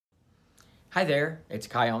Hi there, it's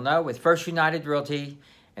Kyle No with First United Realty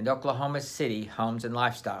and Oklahoma City Homes and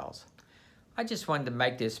Lifestyles. I just wanted to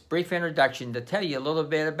make this brief introduction to tell you a little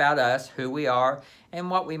bit about us, who we are,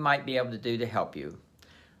 and what we might be able to do to help you.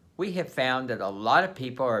 We have found that a lot of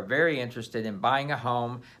people are very interested in buying a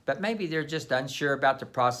home, but maybe they're just unsure about the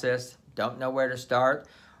process, don't know where to start,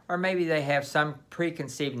 or maybe they have some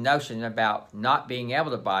preconceived notion about not being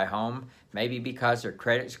able to buy a home, maybe because their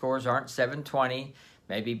credit scores aren't 720,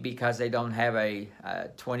 maybe because they don't have a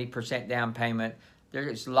 20% down payment.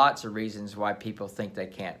 There's lots of reasons why people think they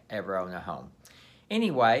can't ever own a home.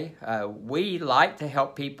 Anyway, we like to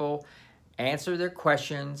help people answer their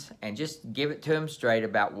questions and just give it to them straight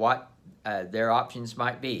about what their options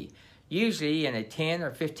might be. Usually in a 10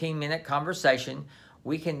 or 15 minute conversation,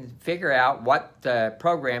 we can figure out what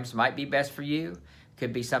programs might be best for you.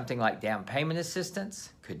 Could be something like down payment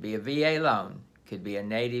assistance, could be a VA loan, could be a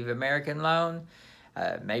Native American loan,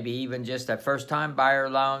 maybe even just a first-time buyer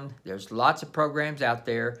loan. There's lots of programs out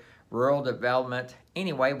there, rural development.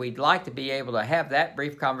 Anyway, we'd like to be able to have that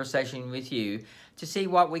brief conversation with you to see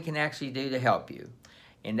what we can actually do to help you.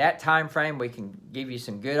 In that time frame, we can give you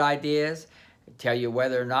some good ideas, tell you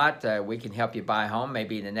whether or not we can help you buy a home,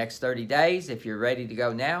 maybe in the next 30 days if you're ready to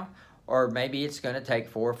go now, or maybe it's going to take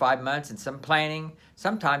 4 or 5 months and some planning,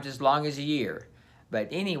 sometimes as long as a year. But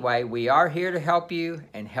anyway, we are here to help you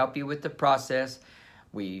and help you with the process.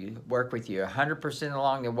 We work with you 100%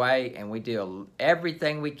 along the way, and we do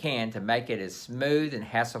everything we can to make it as smooth and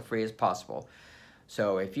hassle-free as possible.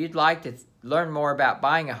 So if you'd like to learn more about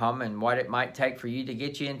buying a home and what it might take for you to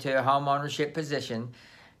get you into a home ownership position,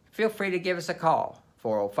 feel free to give us a call,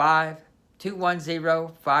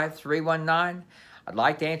 405-210-5319. I'd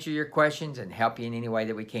like to answer your questions and help you in any way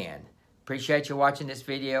that we can. Appreciate you watching this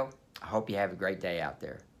video. I hope you have a great day out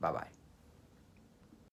there. Bye-bye.